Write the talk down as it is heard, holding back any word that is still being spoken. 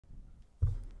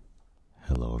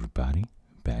Hello everybody,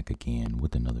 back again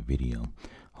with another video.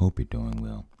 Hope you're doing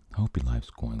well. Hope your life's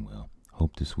going well.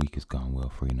 Hope this week has gone well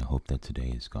for you, and I hope that today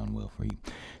has gone well for you.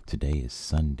 Today is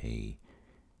Sunday,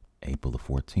 April the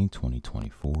 14th,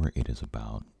 2024. It is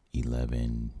about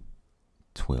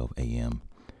 11:12 a.m.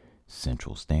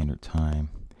 Central Standard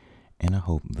Time, and I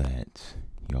hope that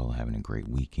y'all are having a great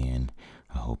weekend.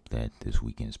 I hope that this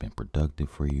weekend has been productive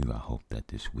for you. I hope that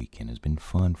this weekend has been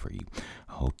fun for you.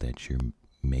 I hope that you're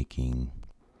making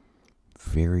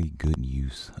very good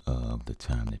use of the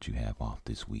time that you have off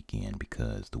this weekend,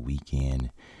 because the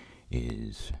weekend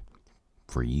is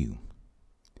for you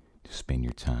to spend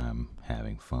your time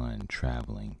having fun,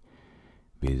 traveling,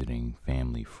 visiting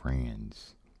family,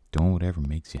 friends, doing whatever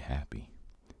makes you happy.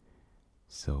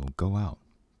 So go out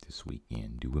this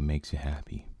weekend, do what makes you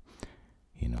happy,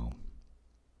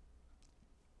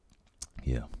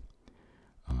 yeah.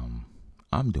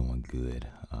 I'm doing good.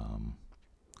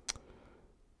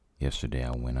 Yesterday I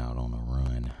went out on a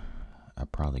run. I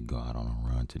probably go out on a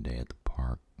run today at the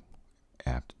park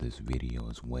after this video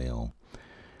as well.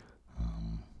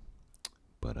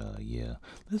 Yeah,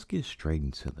 let's get straight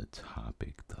into the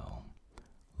topic though.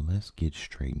 I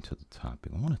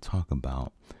want to talk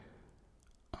about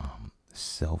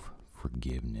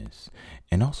self-forgiveness.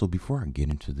 And also, before I get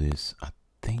into this, I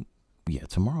think,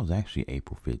 tomorrow's actually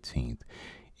April 15th.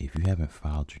 If you haven't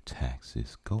filed your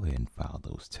taxes, go ahead and file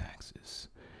those taxes.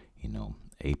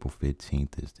 April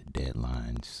 15th is the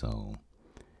deadline, so,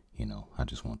 I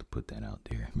just want to put that out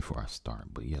there before I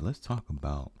start. But yeah, let's talk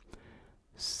about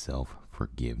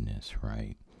self-forgiveness,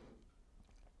 right?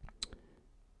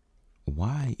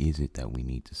 Why is it that we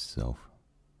need to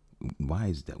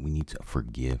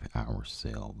forgive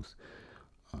ourselves?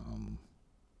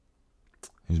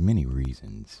 There's many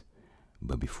reasons,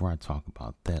 but before I talk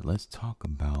about that, let's talk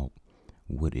about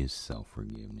what is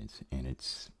self-forgiveness, and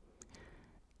it's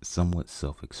somewhat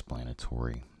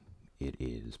self-explanatory. It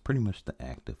is pretty much the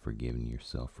act of forgiving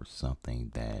yourself for something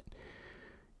that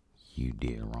you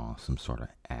did wrong, some sort of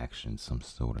action, some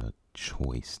sort of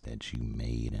choice that you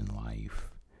made in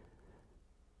life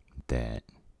that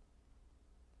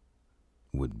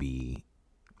would be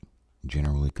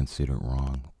generally considered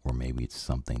wrong, or maybe it's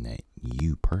something that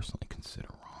you personally consider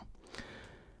wrong.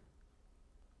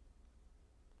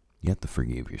 You have to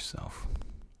forgive yourself.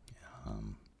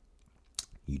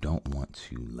 You don't want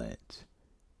to let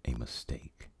a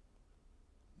mistake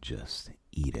just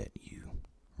eat at you,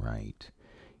 right?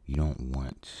 You don't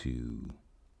want to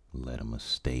let a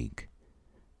mistake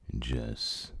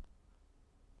just,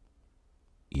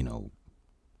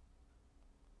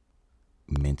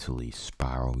 mentally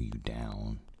spiral you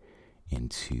down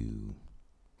into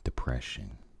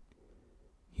depression,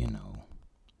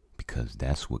 because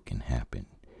that's what can happen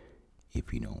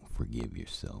if you don't forgive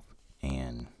yourself.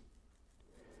 And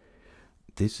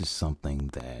this is something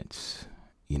that,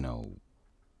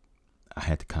 I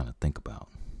had to kind of think about,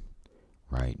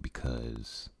 right?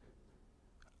 Because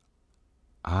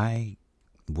I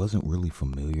wasn't really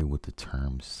familiar with the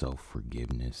term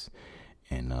self-forgiveness,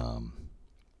 and I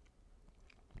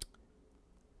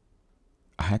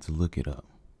had to look it up.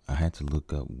 I had to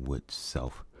look up what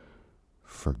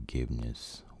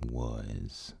self-forgiveness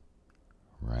was,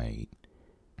 right?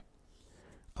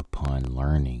 Upon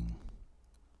learning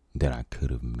that I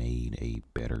could have made a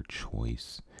better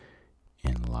choice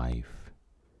in life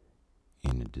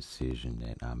in the decision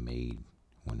that I made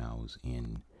when I was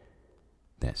in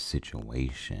that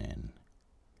situation,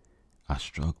 I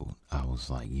struggled. I was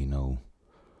like,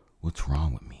 what's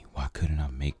wrong with me? Why couldn't I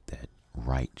make that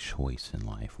right choice in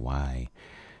life? Why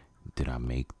did I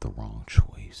make the wrong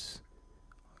choice?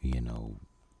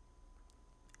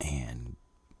 And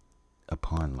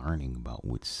upon learning about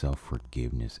what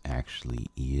self-forgiveness actually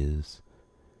is,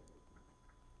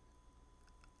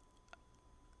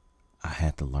 I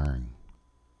had to learn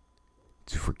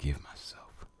to forgive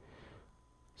myself.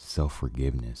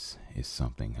 Self-forgiveness is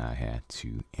something I had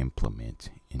to implement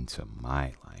into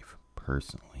my life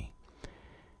personally.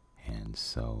 And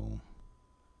so,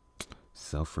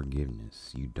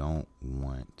 self-forgiveness, you don't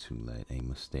want to let a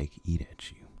mistake eat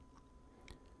at you,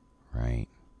 right?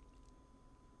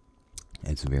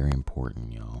 It's very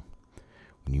important, y'all.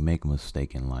 When you make a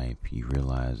mistake in life, you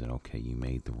realize that, okay, you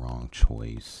made the wrong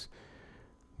choice,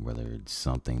 whether it's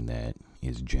something that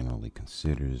is generally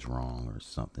considered as wrong, or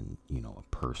something, a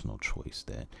personal choice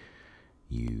that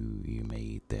you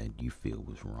made that you feel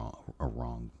was wrong, a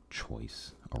wrong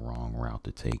choice, a wrong route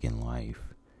to take in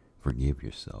life. Forgive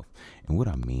yourself. And what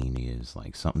I mean is,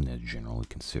 like, something that's generally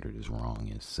considered as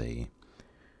wrong is,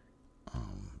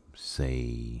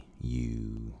 say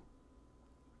you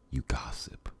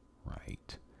gossip,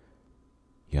 right?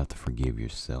 You have to forgive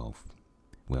yourself.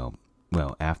 Well,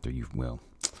 let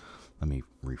me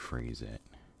rephrase that.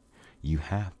 You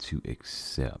have to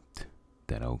accept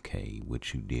that, okay,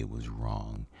 what you did was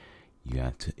wrong. You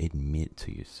have to admit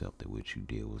to yourself that what you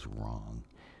did was wrong.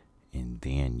 And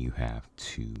then you have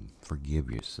to forgive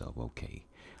yourself. Okay,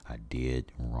 I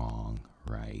did wrong,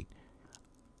 right?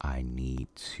 I need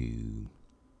to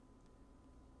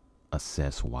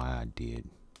assess why I did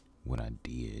what I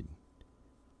did.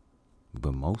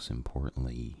 But most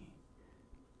importantly,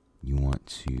 you want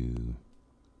to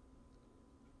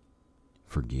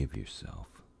forgive yourself.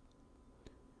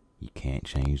 You can't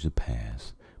change the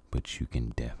past, but you can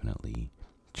definitely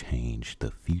change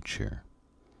the future,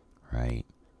 right?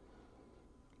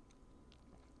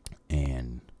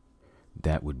 And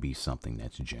that would be something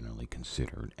that's generally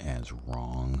considered as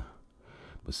wrong,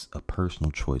 but a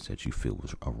personal choice that you feel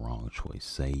was a wrong choice.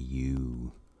 Say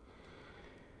you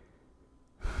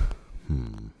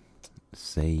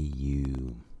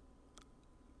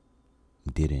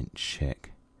didn't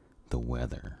check the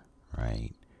weather,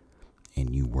 right?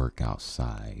 And you work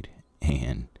outside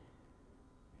and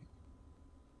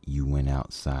you went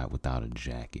outside without a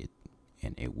jacket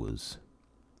and it was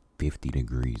 50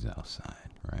 degrees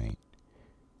outside, right?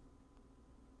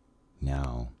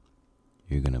 Now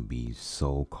you're going to be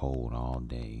so cold all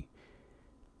day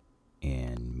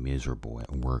and miserable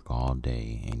at work all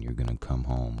day, and you're going to come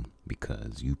home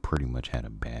because you pretty much had a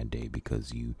bad day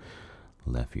because you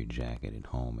left your jacket at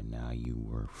home and now you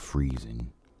were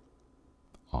freezing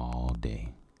all day.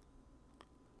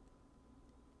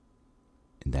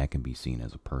 And that can be seen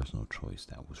as a personal choice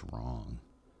that was wrong.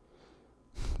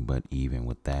 But even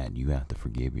with that, you have to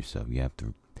forgive yourself. You have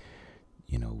to,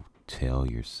 tell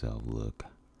yourself, look,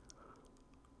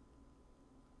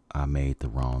 I made the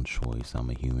wrong choice. I'm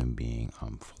a human being.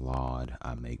 I'm flawed.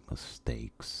 I make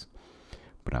mistakes.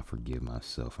 But I forgive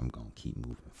myself. I'm going to keep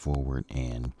moving forward.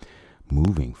 And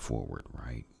moving forward,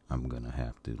 right, I'm going to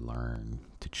have to learn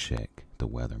to check the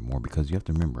weather more. Because you have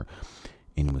to remember,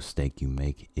 any mistake you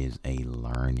make is a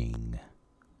learning.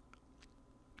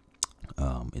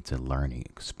 It's a learning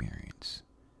experience.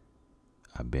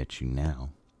 I bet you now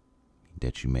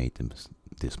that you made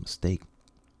this mistake,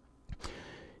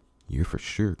 you're for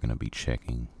sure going to be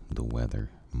checking the weather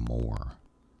more.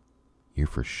 You're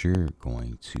for sure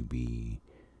going to be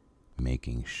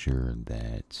making sure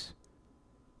that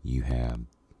you have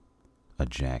a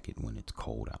jacket when it's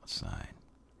cold outside,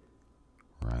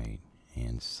 right?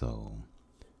 And so,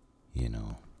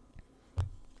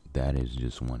 that is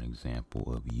just one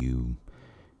example of you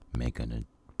making a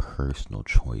personal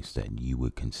choice that you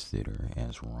would consider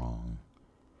as wrong.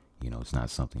 It's not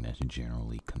something that's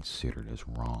generally considered as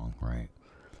wrong, right?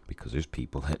 Because there's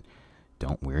people that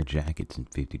don't wear jackets in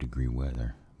 50-degree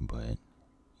weather, but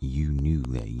you knew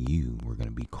that you were going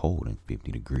to be cold in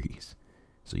 50 degrees.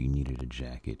 So you needed a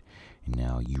jacket, and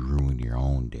now you ruined your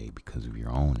own day because of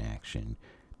your own action,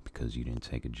 because you didn't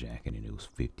take a jacket and it was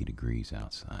 50 degrees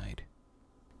outside.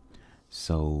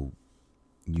 So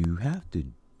you have to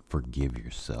forgive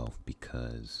yourself,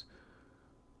 because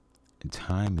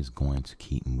time is going to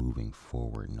keep moving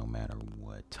forward no matter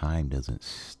what. Time doesn't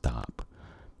stop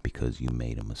because you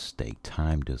made a mistake.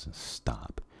 Time doesn't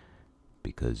stop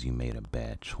because you made a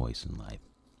bad choice in life.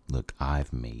 Look,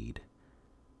 I've made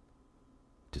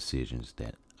decisions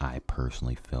that I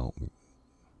personally felt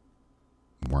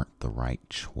weren't the right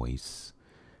choice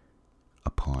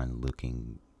upon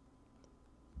looking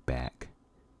back,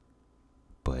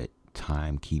 but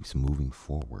time keeps moving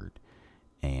forward.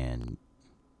 And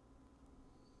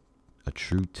a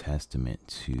true testament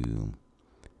to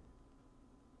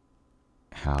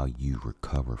how you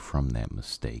recover from that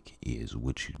mistake is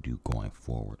what you do going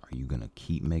forward. Are you going to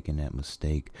keep making that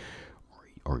mistake,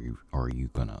 or are you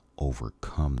going to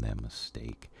overcome that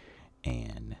mistake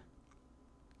and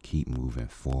keep moving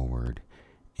forward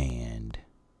and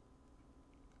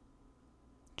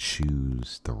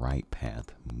choose the right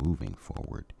path moving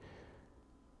forward?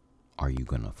 Are you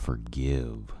going to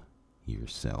forgive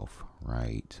yourself,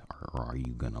 right? Or are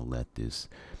you going to let this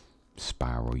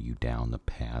spiral you down the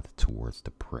path towards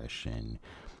depression,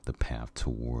 the path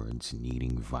towards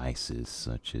needing vices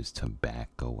such as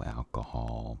tobacco,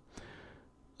 alcohol,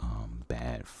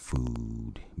 bad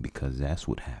food? Because that's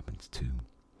what happens too.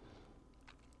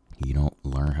 You don't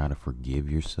learn how to forgive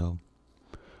yourself,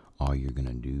 all you're going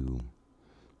to do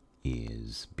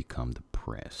is become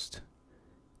depressed.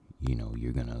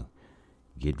 You're going to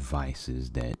get vices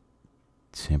that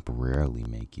temporarily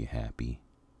make you happy,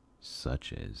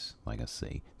 such as, like I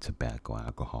say, tobacco,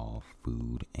 alcohol,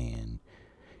 food, and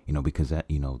because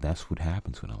that's what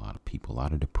happens with a lot of people. A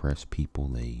lot of depressed people,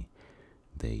 they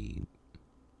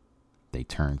They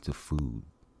turn to food.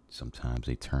 Sometimes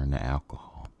they turn to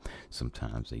alcohol.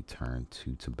 Sometimes they turn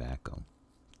to tobacco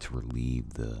to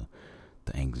relieve the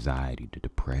anxiety, the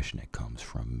depression that comes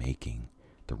from making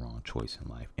the wrong choice in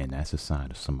life. And that's a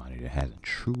sign of somebody that hasn't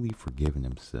truly forgiven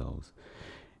themselves.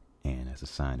 And that's a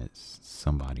sign that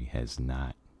somebody has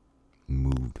not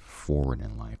moved forward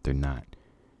in life. They're not,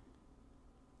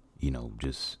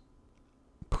 just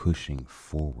pushing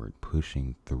forward,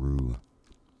 pushing through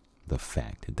the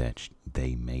fact that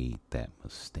they made that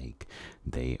mistake.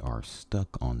 They are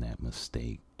stuck on that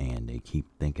mistake and they keep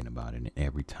thinking about it. And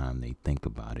every time they think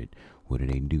about it, what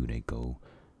do? They go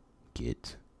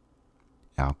get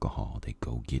alcohol. They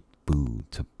go get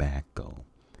food, tobacco.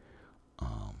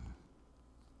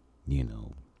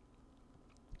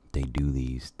 They do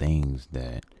these things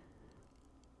that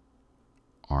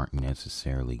aren't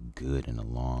necessarily good in the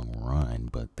long run,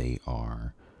 but they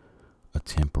are a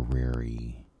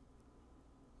temporary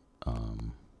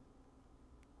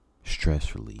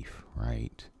stress relief,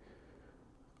 right?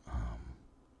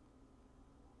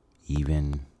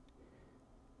 Even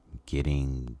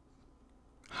getting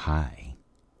high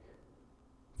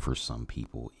for some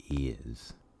people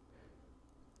is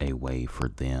a way for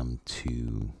them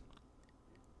to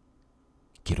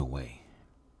get away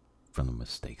from the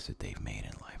mistakes that they've made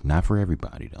in life. Not for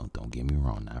everybody, don't get me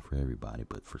wrong, not for everybody,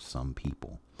 but for some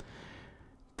people,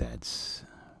 that's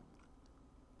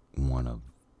one of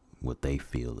what they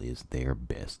feel is their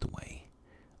best way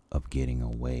of getting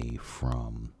away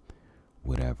from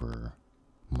whatever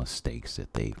mistakes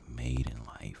that they've made in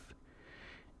life.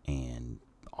 And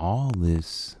all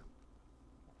this,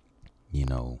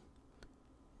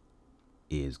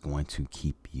 is going to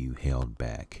keep you held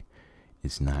back.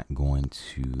 It's not going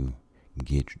to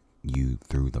get you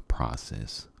through the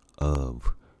process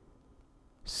of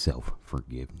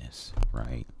self-forgiveness,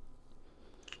 right?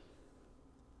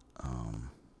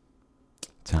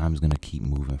 Time's going to keep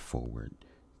moving forward.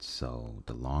 So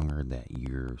the longer that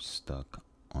you're stuck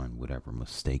on whatever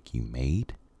mistake you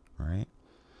made, right,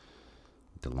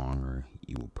 the longer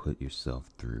you will put yourself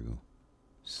through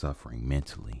suffering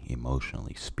mentally,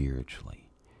 emotionally, spiritually.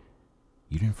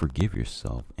 You didn't forgive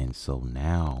yourself, and so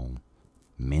now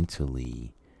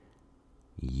mentally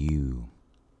you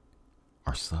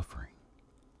are suffering,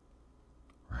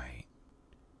 right?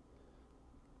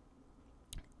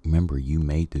 Remember, you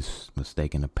made this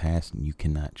mistake in the past, and you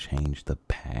cannot change the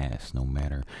past, no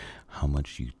matter how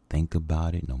much you think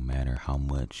about it, no matter how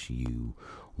much you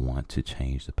want to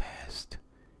change the past.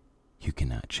 You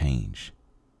cannot change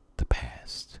the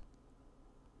past.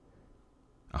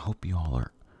 I hope y'all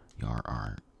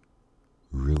are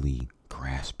really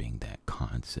grasping that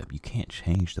concept. You can't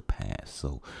change the past,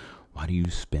 so why do you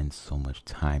spend so much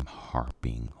time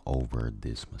harping over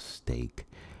this mistake,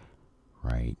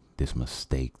 right? This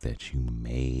mistake that you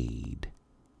made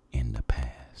in the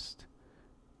past.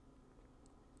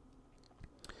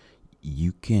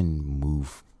 You can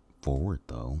move forward,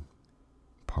 though.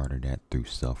 Part of that through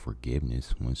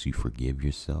self-forgiveness. Once you forgive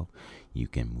yourself, you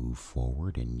can move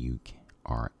forward and you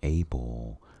are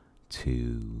able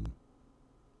to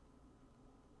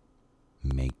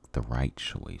make the right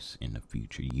choice in the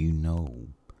future. You know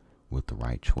what the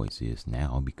right choice is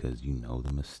now because you know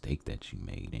the mistake that you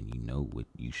made and you know what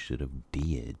you should have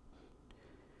did,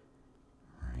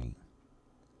 right?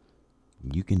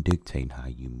 You can dictate how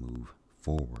you move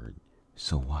forward.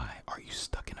 So why are you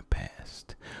stuck in the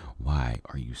past? Why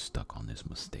are you stuck on this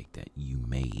mistake that you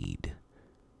made?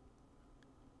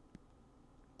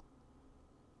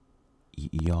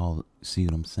 Y'all see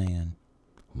what I'm saying?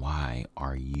 Why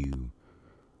are you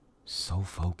so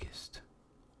focused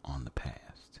on the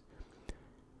past?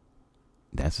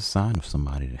 That's a sign of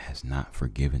somebody that has not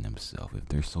forgiven themselves. If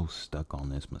they're so stuck on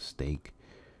this mistake,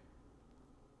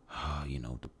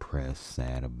 depressed,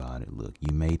 sad about it. Look,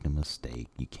 you made the mistake.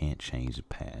 You can't change the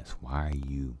past. Why are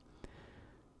you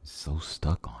so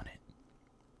stuck on it?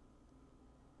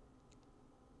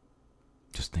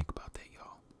 Just think about that,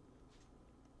 y'all.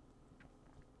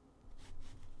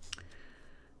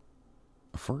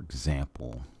 For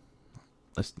example,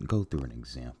 let's go through an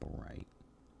example, right?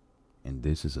 And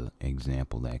this is an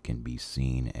example that can be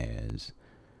seen as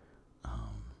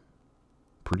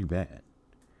pretty bad.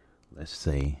 Let's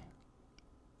say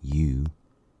you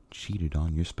cheated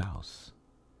on your spouse.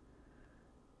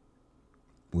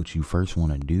 What you first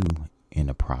want to do in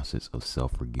the process of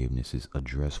self-forgiveness is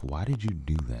address, why did you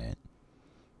do that?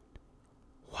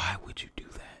 Why would you do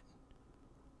that?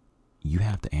 You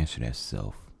have to answer that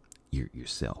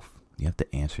yourself. You have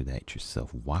to answer that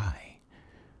yourself. Why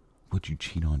would you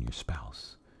cheat on your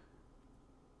spouse?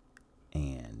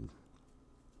 And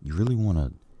you really want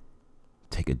to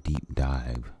take a deep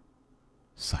dive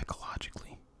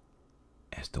psychologically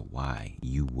as to why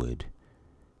you would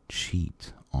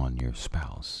cheat on your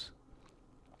spouse.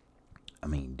 I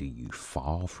mean, do you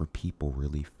fall for people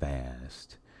really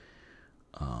fast?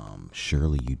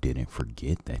 Surely you didn't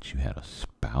forget that you had a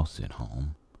spouse at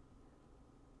home,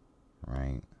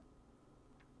 right?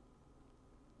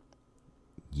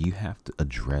 You have to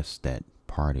address that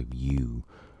part of you.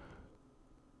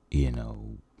 You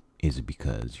know, is it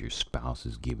because your spouse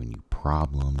is giving you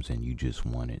problems and you just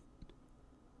wanted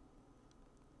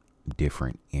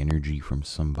different energy from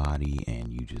somebody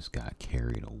and you just got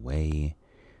carried away?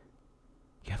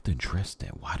 You have to address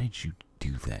that. Why did you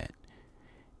do that?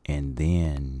 And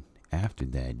then after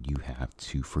that, you have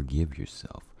to forgive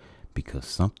yourself, because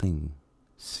something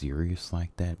serious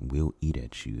like that will eat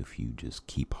at you if you just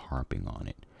keep harping on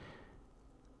it.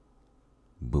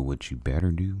 But what you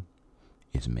better do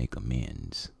is make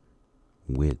amends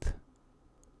with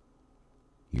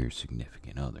your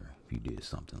significant other if you did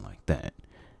something like that.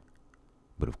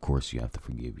 But of course, you have to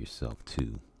forgive yourself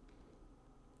too.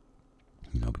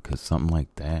 You know, because something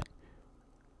like that,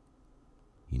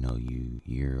 you know, you're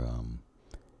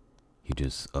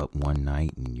just up one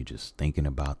night and you're just thinking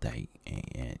about that,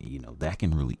 and you know that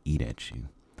can really eat at you.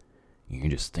 And you're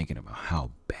just thinking about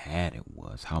how bad it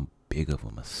was, how big of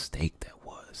a mistake that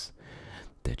was,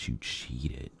 that you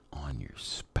cheated on your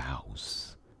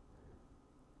spouse.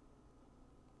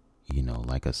 You know,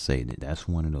 like I say, that's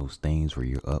one of those things where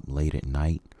you're up late at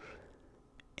night,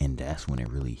 and that's when it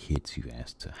really hits you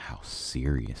as to how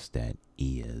serious that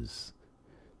is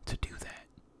to do that.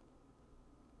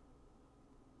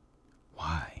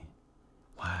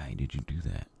 Why did you do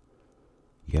that?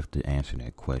 You have to answer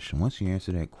that question. Once you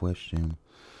answer that question,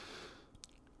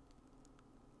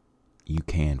 you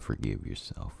can forgive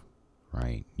yourself,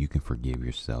 right? You can forgive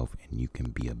yourself and you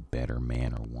can be a better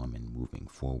man or woman moving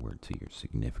forward to your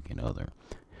significant other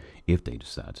if they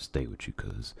decide to stay with you,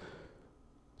 because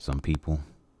some people,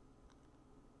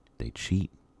 they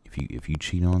cheat. If you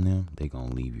cheat on them, they're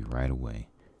going to leave you right away.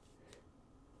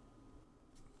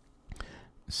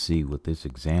 See, with this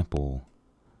example,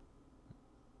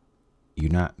 you're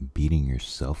not beating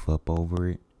yourself up over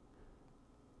it,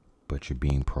 but you're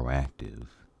being proactive.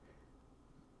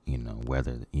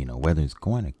 Whether it's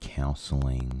going to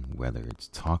counseling, whether it's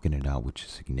talking it out with your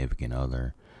significant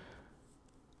other,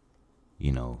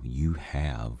 you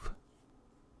have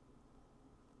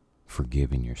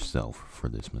forgiven yourself for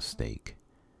this mistake,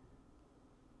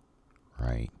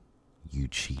 right? You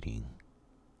cheating.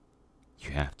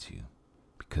 You have to,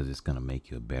 because it's going to make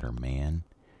you a better man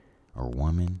or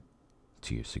woman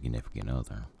to your significant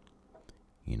other.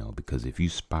 Because if you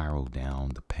spiral down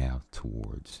the path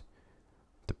towards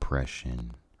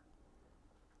depression,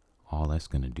 all that's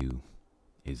going to do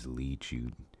is lead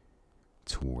you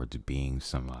towards being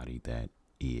somebody that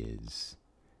is,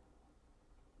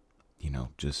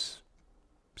 just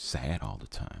sad all the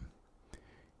time.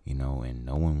 And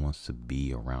no one wants to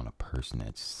be around a person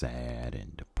that's sad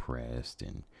and depressed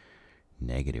and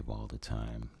negative all the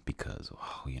time because,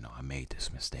 I made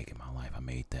this mistake in my life. I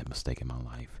made that mistake in my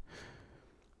life.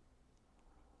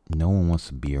 No one wants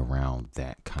to be around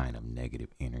that kind of negative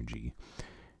energy.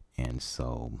 And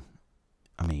so,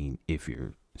 if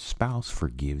your spouse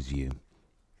forgives you,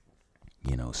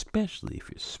 especially if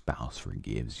your spouse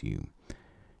forgives you,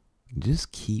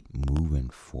 just keep moving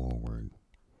forward.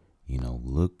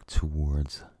 Look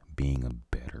towards being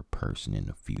a better person in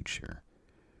the future,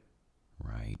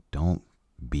 right? Don't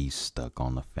be stuck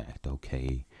on the fact,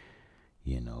 okay,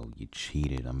 you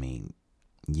cheated.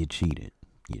 You cheated.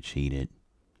 You cheated.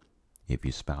 If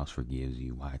your spouse forgives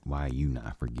you, why are you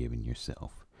not forgiving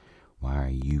yourself? Why are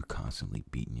you constantly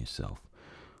beating yourself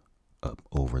up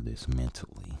over this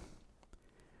mentally?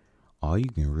 All you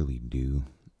can really do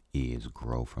is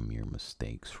grow from your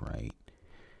mistakes, right?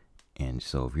 And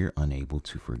so if you're unable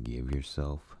to forgive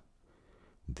yourself,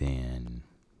 then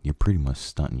you're pretty much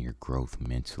stunting your growth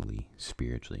mentally,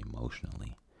 spiritually,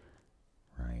 emotionally,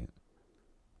 right?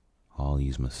 All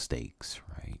these mistakes,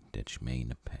 right, that you made in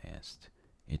the past,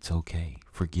 it's okay.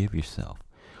 Forgive yourself.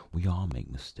 We all make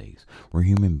mistakes. We're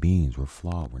human beings. We're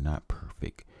flawed. We're not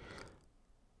perfect.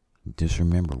 Just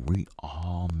remember, we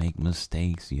all make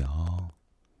mistakes, y'all.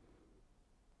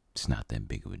 It's not that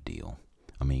big of a deal.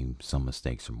 Some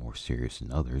mistakes are more serious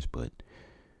than others, but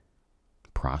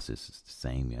the process is the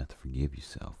same. You have to forgive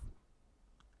yourself.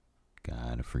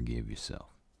 Gotta forgive yourself.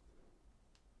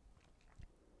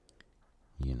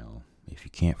 If you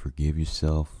can't forgive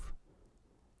yourself,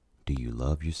 do you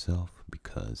love yourself?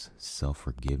 Because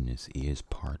self-forgiveness is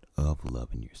part of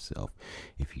loving yourself.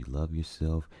 If you love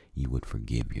yourself, you would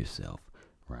forgive yourself,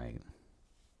 right?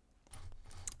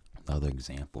 Another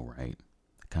example, right?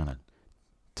 I kind of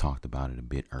talked about it a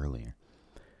bit earlier.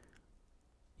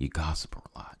 You gossip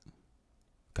a lot.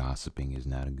 Gossiping is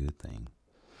not a good thing.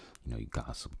 You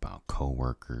gossip about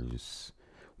coworkers,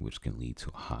 which can lead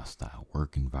to a hostile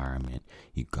work environment.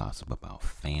 You gossip about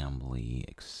family,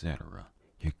 etc.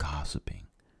 You're gossiping,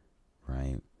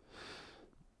 right?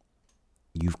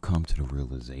 You've come to the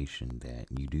realization that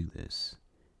you do this.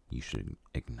 You should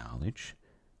acknowledge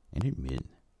and admit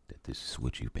that this is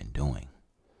what you've been doing.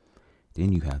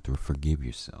 Then you have to forgive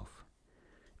yourself.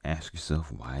 Ask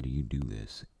yourself, why do you do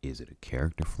this? Is it a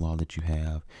character flaw that you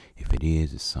have? If it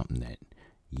is, it's something that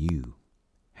you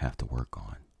have to work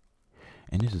on.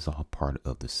 And this is all part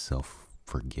of the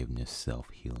self-forgiveness,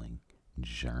 self-healing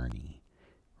journey,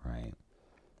 right?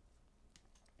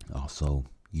 Also,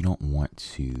 you don't want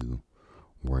to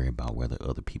worry about whether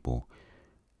other people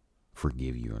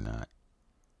forgive you or not.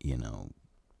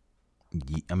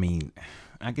 I mean,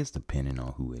 I guess depending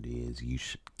on who it is, you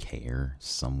should care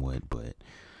somewhat, but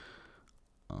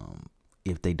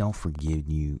if they don't forgive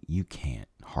you, you can't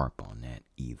harp on that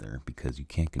either, because you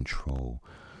can't control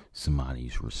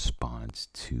somebody's response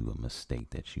to a mistake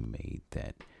that you made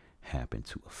that happened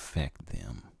to affect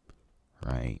them,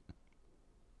 right?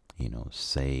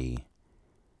 Say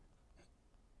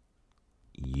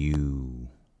I'm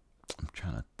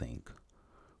trying to think,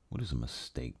 what is a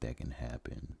mistake that can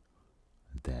happen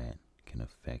that can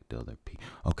affect other people?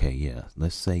 Okay, yeah,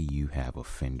 let's say you have a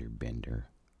fender bender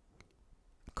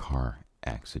car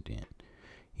accident.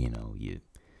 You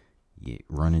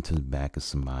run into the back of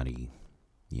somebody,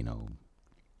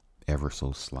 ever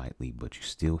so slightly, but you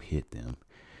still hit them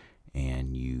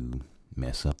and you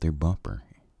mess up their bumper.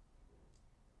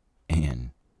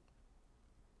 And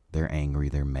they're angry,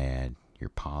 they're mad, you're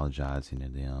apologizing to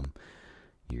them,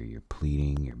 you're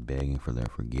pleading, you're begging for their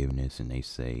forgiveness, and they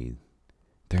say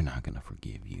they're not going to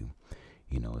forgive you.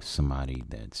 It's somebody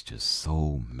that's just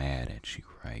so mad at you,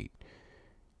 right?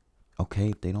 Okay,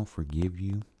 if they don't forgive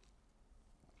you,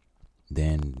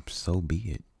 then so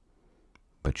be it.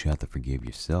 But you have to forgive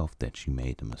yourself that you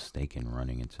made the mistake in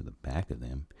running into the back of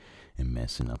them and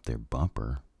messing up their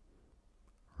bumper,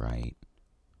 right?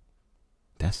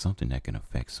 That's something that can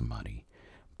affect somebody.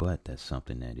 But that's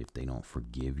something that if they don't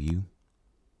forgive you,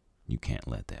 you can't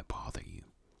let that bother you.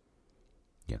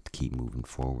 You have to keep moving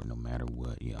forward no matter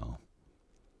what, y'all.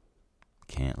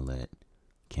 Can't let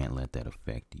that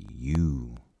affect you.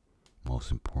 You, most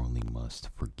importantly, must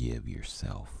forgive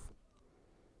yourself.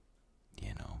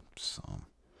 So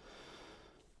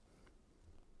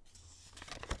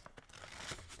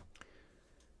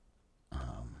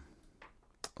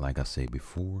like I said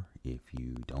before, if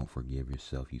you don't forgive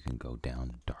yourself, you can go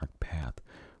down a dark path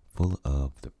full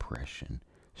of depression,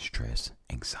 stress,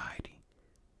 anxiety.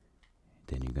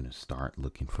 Then you're going to start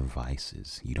looking for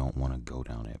vices. You don't want to go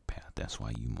down that path. That's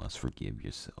why you must forgive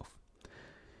yourself.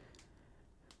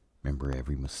 Remember,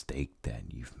 every mistake that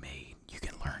you've made, you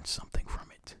can learn something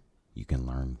from it. You can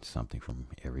learn something from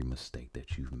every mistake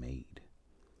that you've made.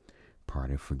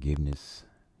 Part of forgiveness,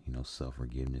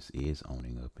 self-forgiveness is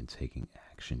owning up and taking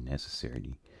action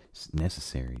necessary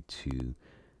to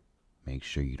make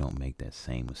sure you don't make that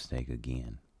same mistake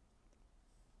again.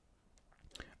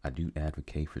 I do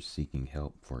advocate for seeking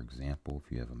help. For example,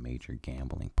 if you have a major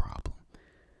gambling problem,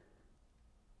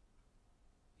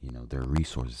 there are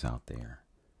resources out there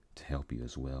to help you,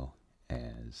 as well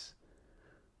as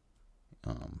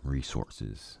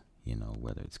resources,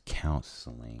 whether it's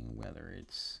counseling, whether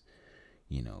it's,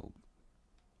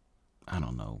 I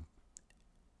don't know,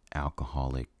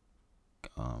 alcoholic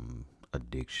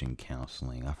addiction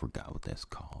counseling. I forgot what that's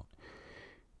called.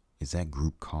 Is that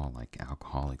group called like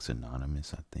Alcoholics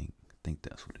Anonymous? I think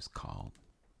that's what it's called.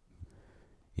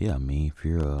 Yeah, I mean, if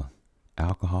you're a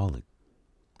alcoholic,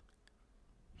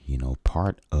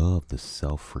 part of the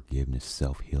self-forgiveness,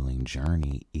 self-healing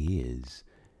journey is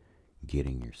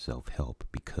getting yourself help,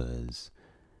 because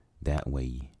that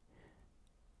way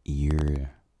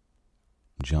you're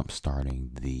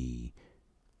jump-starting the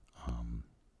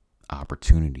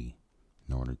opportunity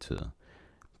in order to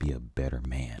be a better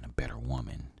man, a better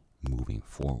woman moving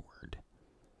forward.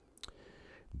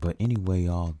 But anyway,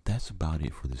 y'all, that's about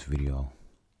it for this video,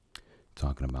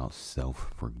 talking about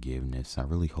self-forgiveness. I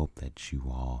really hope that you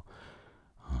all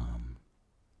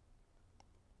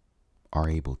are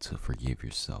able to forgive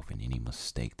yourself in any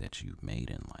mistake that you've made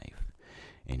in life,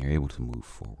 and you're able to move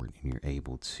forward, and you're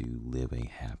able to live a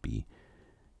happy,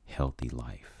 healthy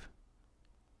life,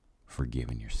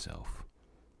 forgiving yourself,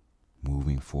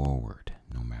 moving forward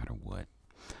no matter what.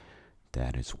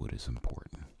 That is what is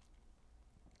important.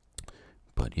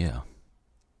 But yeah,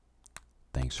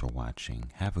 Thanks for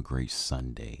watching. Have a great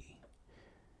Sunday.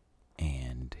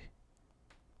 And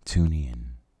tune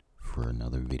in for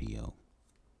another video.